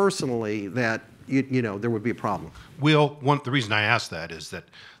expect personally that you know there would be a problem. Will, the reason I ask that is that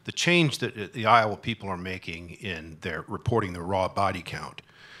the change that the Iowa people are making in their reporting the raw body count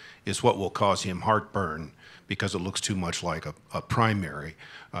is what will cause him heartburn because it looks too much like a primary.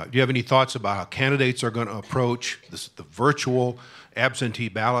 Do you have any thoughts about how candidates are going to approach the virtual absentee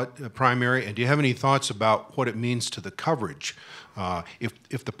ballot primary? And do you have any thoughts about what it means to the coverage?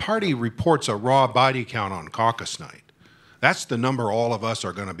 If the party reports a raw body count on caucus night, that's the number all of us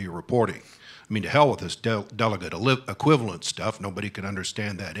are going to be reporting. I mean, to hell with this delegate equivalent stuff. Nobody can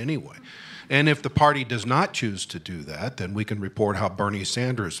understand that anyway. And if the party does not choose to do that, then we can report how Bernie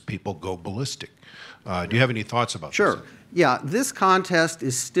Sanders people go ballistic. Do you have any thoughts about this? Sure. Yeah, this contest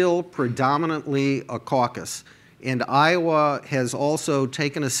is still predominantly a caucus. And Iowa has also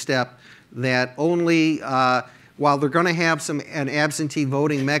taken a step that only, while they're going to have an absentee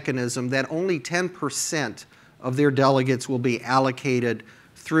voting mechanism, that only 10% of their delegates will be allocated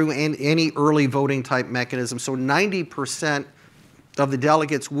through any early voting type mechanism. So 90% of the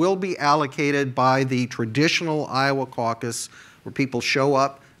delegates will be allocated by the traditional Iowa caucus, where people show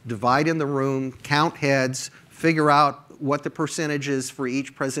up, divide in the room, count heads, figure out what the percentage is for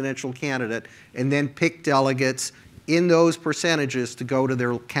each presidential candidate, and then pick delegates in those percentages to go to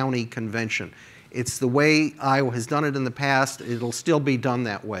their county convention. It's the way Iowa has done it in the past. It'll still be done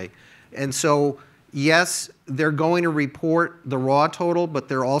that way. And so, yes, they're going to report the raw total, but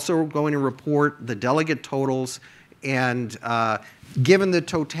they're also going to report the delegate totals. And given the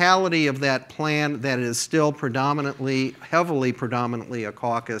totality of that plan, that is still heavily predominantly a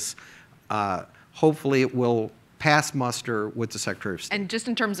caucus, hopefully it will pass muster with the Secretary of State. And just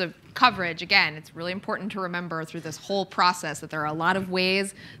in terms of coverage, again, it's really important to remember through this whole process that there are a lot of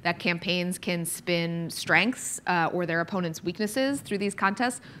ways that campaigns can spin strengths or their opponents' weaknesses through these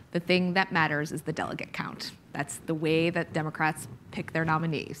contests. The thing that matters is the delegate count. That's the way that Democrats pick their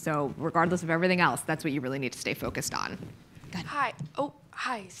nominee. So regardless of everything else, that's what you really need to stay focused on. Go ahead. Hi. Oh,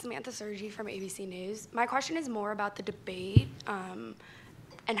 hi. Samantha Sergi from ABC News. My question is more about the debate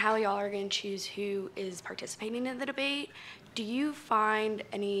and how y'all are going to choose who is participating in the debate. Do you find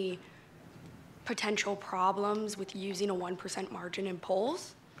any potential problems with using a 1% margin in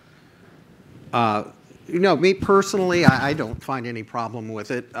polls? You know, me personally, I don't find any problem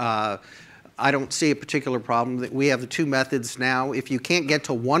with it. I don't see a particular problem. We have the 2 methods now. If you can't get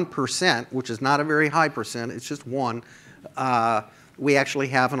to 1%, which is not a very high percent, it's just 1, we actually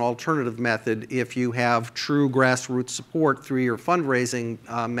have an alternative method if you have true grassroots support through your fundraising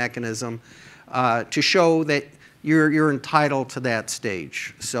mechanism to show that you're entitled to that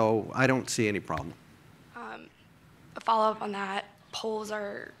stage. So I don't see any problem. A follow-up on that, polls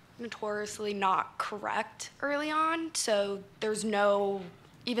are notoriously not correct early on, so there's no,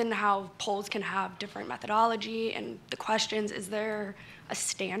 even how polls can have different methodology and the questions, is there a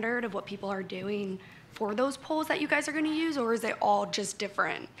standard of what people are doing for those polls that you guys are going to use, or is it all just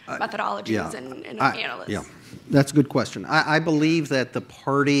different methodologies and analysts? Yeah, that's a good question. I believe that the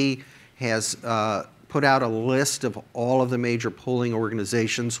party has put out a list of all of the major polling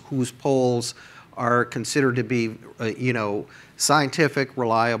organizations whose polls are considered to be, scientific,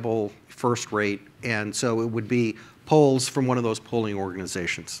 reliable, first rate, and so it would be polls from one of those polling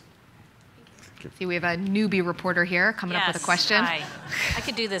organizations. See, we have a newbie reporter here coming up with a question. Hi. I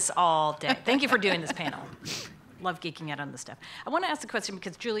could do this all day. Thank you for doing this panel. love geeking out on this stuff. I want to ask a question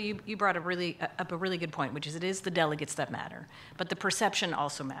because, Julie, you brought up a really good point, which is it is the delegates that matter, but the perception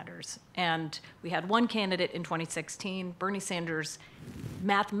also matters. And we had one candidate in 2016, Bernie Sanders,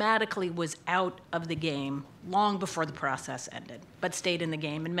 mathematically was out of the game long before the process ended, but stayed in the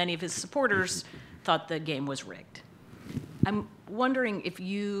game, and many of his supporters thought the game was rigged. I'm wondering if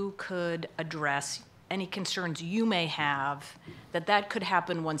you could address any concerns you may have that could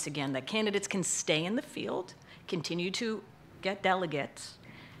happen once again, that candidates can stay in the field, continue to get delegates,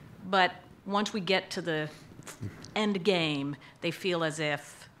 but once we get to the end game, they feel as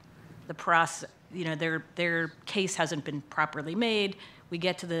if the process, their case hasn't been properly made. We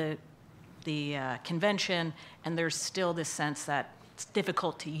get to the convention, and there's still this sense that it's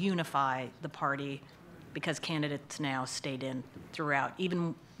difficult to unify the party because candidates now stayed in throughout,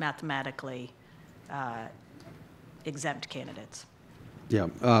 even mathematically exempt candidates. Yeah,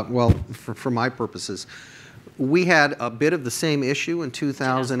 well, for my purposes, we had a bit of the same issue in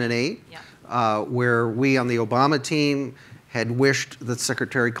 2008, where we on the Obama team had wished that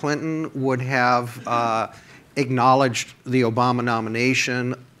Secretary Clinton would have acknowledged the Obama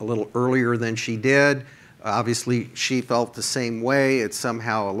nomination a little earlier than she did. Obviously, she felt the same way. It's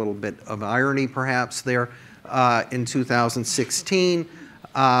somehow a little bit of irony, perhaps, there in 2016.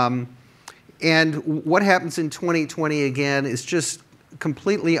 And what happens in 2020 again is just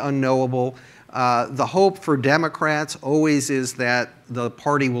completely unknowable. The hope for Democrats always is that the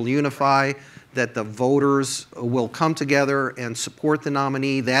party will unify, that the voters will come together and support the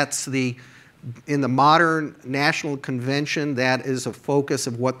nominee. That's in the modern national convention, that is a focus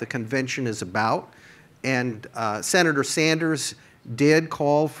of what the convention is about. And Senator Sanders did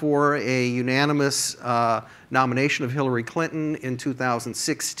call for a unanimous nomination of Hillary Clinton in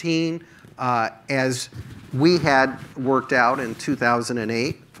 2016. As we had worked out in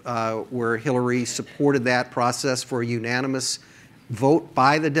 2008, where Hillary supported that process for a unanimous vote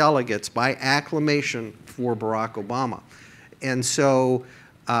by the delegates, by acclamation for Barack Obama. And so,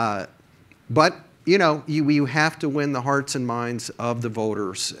 but you have to win the hearts and minds of the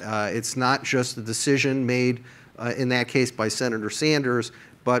voters. It's not just a decision made, in that case, by Senator Sanders,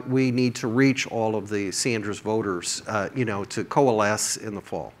 but we need to reach all of the Sanders voters, to coalesce in the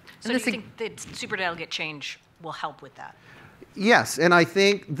fall. So do you think that superdelegate change will help with that? Yes, and I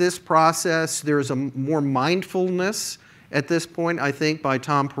think this process, there's a more mindfulness at this point, I think, by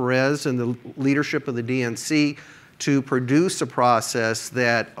Tom Perez and the leadership of the DNC to produce a process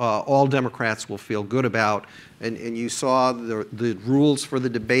that all Democrats will feel good about. And you saw the rules for the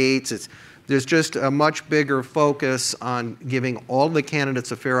debates. There's just a much bigger focus on giving all the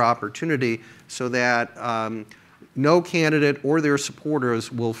candidates a fair opportunity so that no candidate or their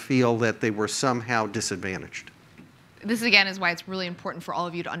supporters will feel that they were somehow disadvantaged. This, again, is why it's really important for all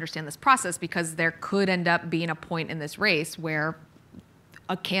of you to understand this process, because there could end up being a point in this race where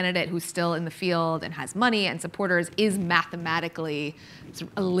a candidate who's still in the field and has money and supporters is mathematically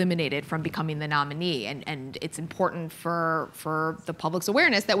eliminated from becoming the nominee. And it's important for the public's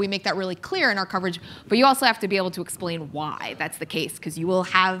awareness that we make that really clear in our coverage. But you also have to be able to explain why that's the case, because you will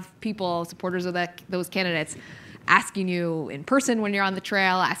have people, supporters of those candidates, asking you in person when you're on the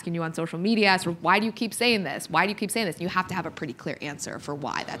trail, asking you on social media, sort of, why do you keep saying this? Why do you keep saying this? And you have to have a pretty clear answer for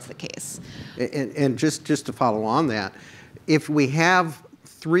why that's the case. And just to follow on that, if we have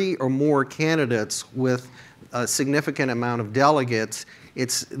 3 or more candidates with a significant amount of delegates,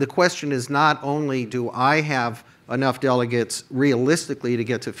 the question is not only do I have enough delegates realistically to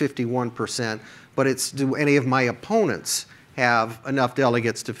get to 51%, but it's do any of my opponents have enough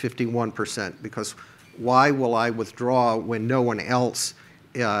delegates to 51%? Because why will I withdraw when no one else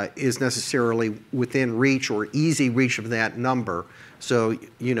is necessarily within reach or easy reach of that number? So,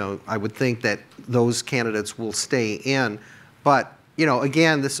 I would think that those candidates will stay in. But,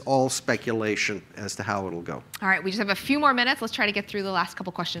 again, this is all speculation as to how it'll go. All right, we just have a few more minutes. Let's try to get through the last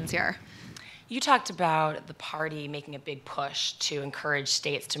couple questions here. You talked about the party making a big push to encourage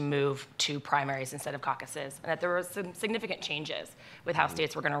states to move to primaries instead of caucuses, and that there were some significant changes with how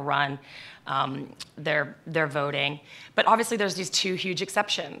states were going to run their voting. But obviously there's these 2 huge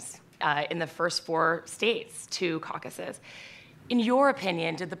exceptions in the first 4 states to caucuses. In your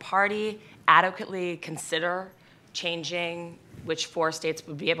opinion, did the party adequately consider changing which 4 states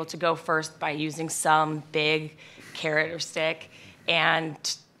would be able to go first by using some big carrot or stick? And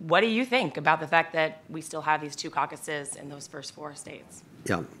what do you think about the fact that we still have these 2 caucuses in those first 4 states?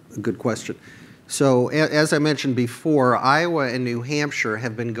 Yeah, good question. So as I mentioned before, Iowa and New Hampshire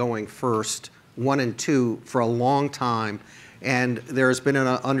have been going first, 1 and 2, for a long time. And there's been an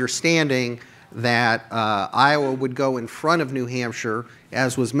understanding that Iowa would go in front of New Hampshire,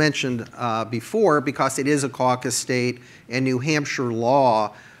 as was mentioned before, because it is a caucus state, and New Hampshire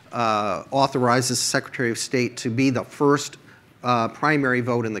law authorizes the Secretary of State to be the first primary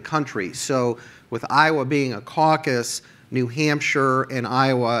vote in the country. So with Iowa being a caucus, New Hampshire and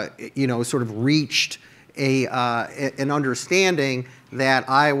Iowa, sort of reached an understanding that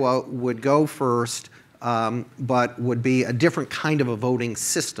Iowa would go first, but would be a different kind of a voting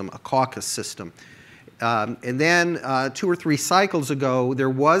system, a caucus system. And then 2 or 3 cycles ago, there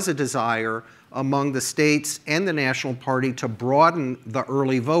was a desire among the states and the National Party to broaden the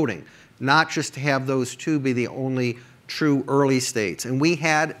early voting, not just to have those 2 be the only true early states. And we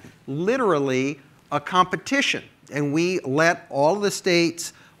had literally a competition, and we let all the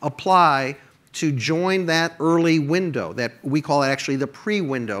states apply to join that early window. That we call it actually the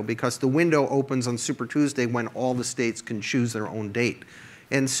pre-window, because the window opens on Super Tuesday when all the states can choose their own date.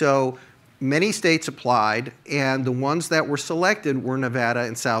 And so many states applied, and the ones that were selected were Nevada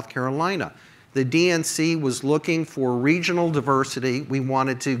and South Carolina. The DNC was looking for regional diversity. We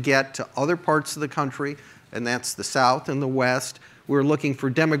wanted to get to other parts of the country, and that's the South and the West. We were looking for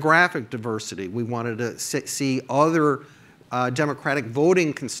demographic diversity. We wanted to see other Democratic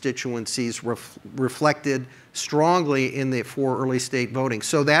voting constituencies reflected strongly in the 4 early state voting.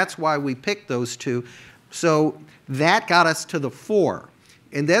 So that's why we picked those 2. So that got us to the 4.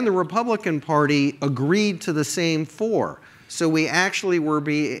 And then the Republican Party agreed to the same 4. So we actually were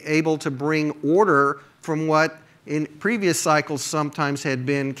able to bring order from what in previous cycles sometimes had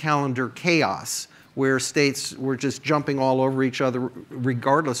been calendar chaos, where states were just jumping all over each other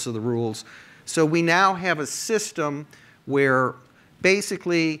regardless of the rules. So we now have a system where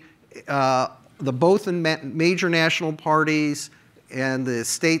basically both the major national parties and the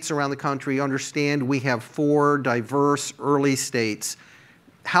states around the country understand we have 4 diverse early states.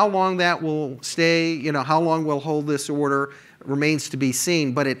 How long that will stay, how long we'll hold this order remains to be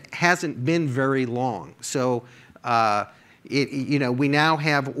seen, but it hasn't been very long. So we now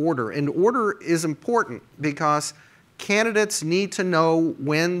have order, and order is important because candidates need to know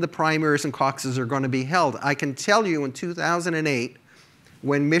when the primaries and caucuses are going to be held. I can tell you in 2008,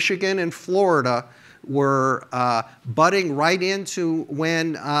 when Michigan and Florida were butting right into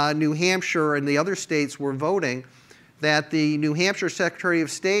when New Hampshire and the other states were voting, that the New Hampshire Secretary of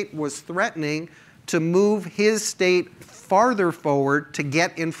State was threatening to move his state farther forward to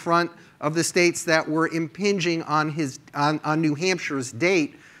get in front of the states that were impinging on New Hampshire's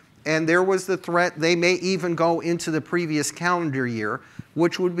date. And there was the threat they may even go into the previous calendar year,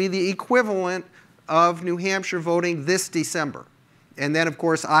 which would be the equivalent of New Hampshire voting this December. And then, of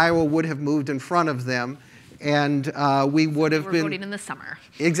course, Iowa would have moved in front of them, and we would have been voting in the summer.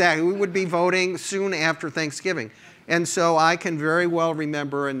 Exactly. We would be voting soon after Thanksgiving. And so I can very well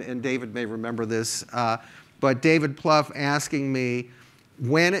remember, and David may remember this, but David Plouffe asking me,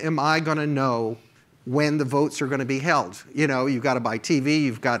 when am I going to know when the votes are going to be held? You've got to buy TV,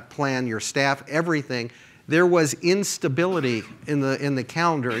 you've got to plan your staff, everything. There was instability in the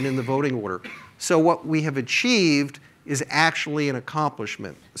calendar and in the voting order. So what we have achieved is actually an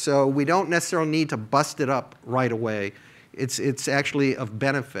accomplishment. So we don't necessarily need to bust it up right away. It's actually of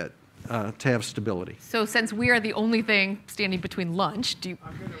benefit to have stability. So since we are the only thing standing between lunch, do you...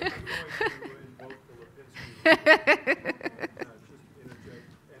 I'm going to invoke the Lipinski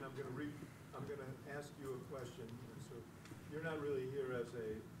I'm going to ask you a question. So you're not really here as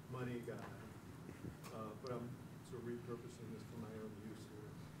a money guy, but I'm sort of repurposing this for my own use here.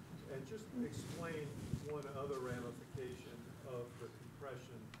 And just explain one other ramification of the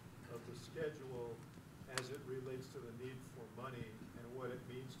compression of the schedule as it relates to the need for money and what it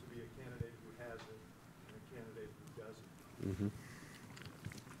means to be a candidate who has it and a candidate who doesn't. Mm-hmm.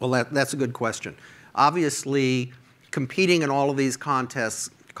 Well, that's a good question. Obviously, competing in all of these contests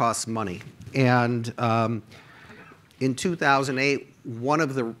costs money. And in 2008, one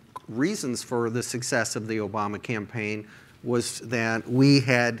of the reasons for the success of the Obama campaign was that we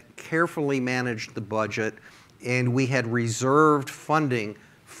had carefully managed the budget, and we had reserved funding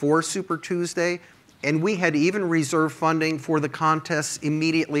for Super Tuesday, and we had even reserved funding for the contests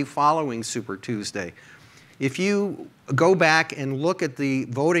immediately following Super Tuesday. If you go back and look at the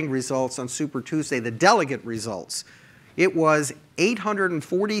voting results on Super Tuesday, the delegate results, it was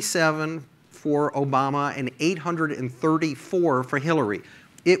 847 for Obama and 834 for Hillary.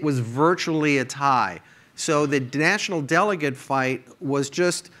 It was virtually a tie. So the national delegate fight was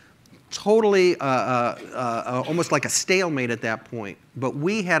just totally almost like a stalemate at that point. But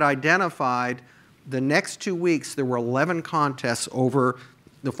we had identified the next 2 weeks, there were 11 contests over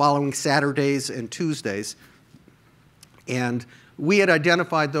the following Saturdays and Tuesdays. And we had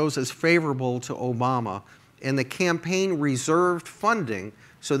identified those as favorable to Obama, and the campaign reserved funding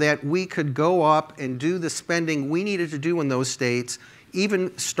so that we could go up and do the spending we needed to do in those states,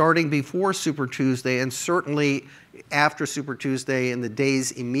 even starting before Super Tuesday and certainly after Super Tuesday and the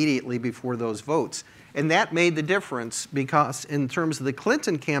days immediately before those votes. And that made the difference because in terms of the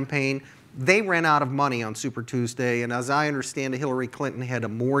Clinton campaign, they ran out of money on Super Tuesday, and as I understand it, Hillary Clinton had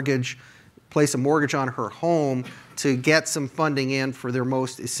to place a mortgage on her home to get some funding in for their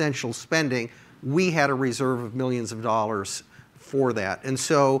most essential spending. We had a reserve of millions of dollars for that. And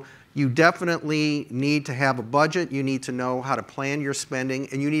so you definitely need to have a budget, you need to know how to plan your spending,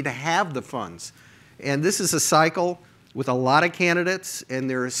 and you need to have the funds. And this is a cycle with a lot of candidates, and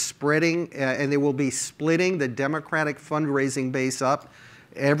they're spreading, and they will be splitting the Democratic fundraising base up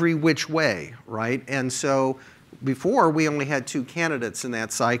every which way, right? And so before, we only had 2 candidates in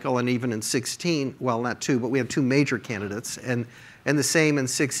that cycle, and even in 16, well, not 2, but we had 2 major candidates, and the same in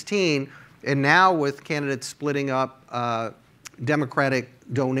 16. And now with candidates splitting up Democratic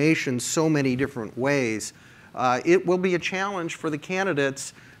donations so many different ways, it will be a challenge for the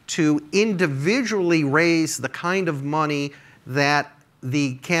candidates to individually raise the kind of money that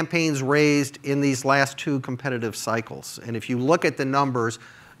the campaigns raised in these last 2 competitive cycles. And if you look at the numbers,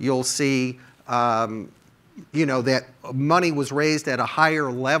 you'll see that money was raised at a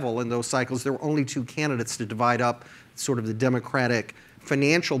higher level in those cycles. There were only 2 candidates to divide up sort of the Democratic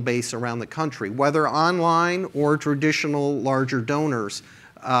financial base around the country, whether online or traditional larger donors.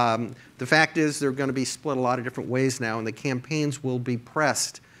 The fact is they're going to be split a lot of different ways now, and the campaigns will be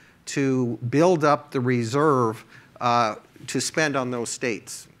pressed to build up the reserve to spend on those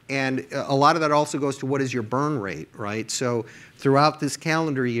states. And a lot of that also goes to what is your burn rate, right? So throughout this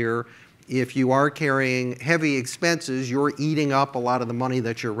calendar year, if you are carrying heavy expenses, you're eating up a lot of the money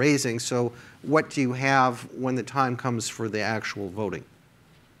that you're raising. So what do you have when the time comes for the actual voting?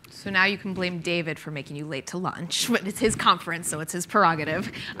 So now you can blame David for making you late to lunch, but it's his conference, so it's his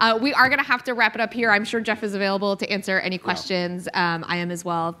prerogative. We are going to have to wrap it up here. I'm sure Jeff is available to answer any questions. I am as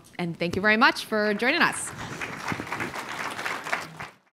well. And thank you very much for joining us.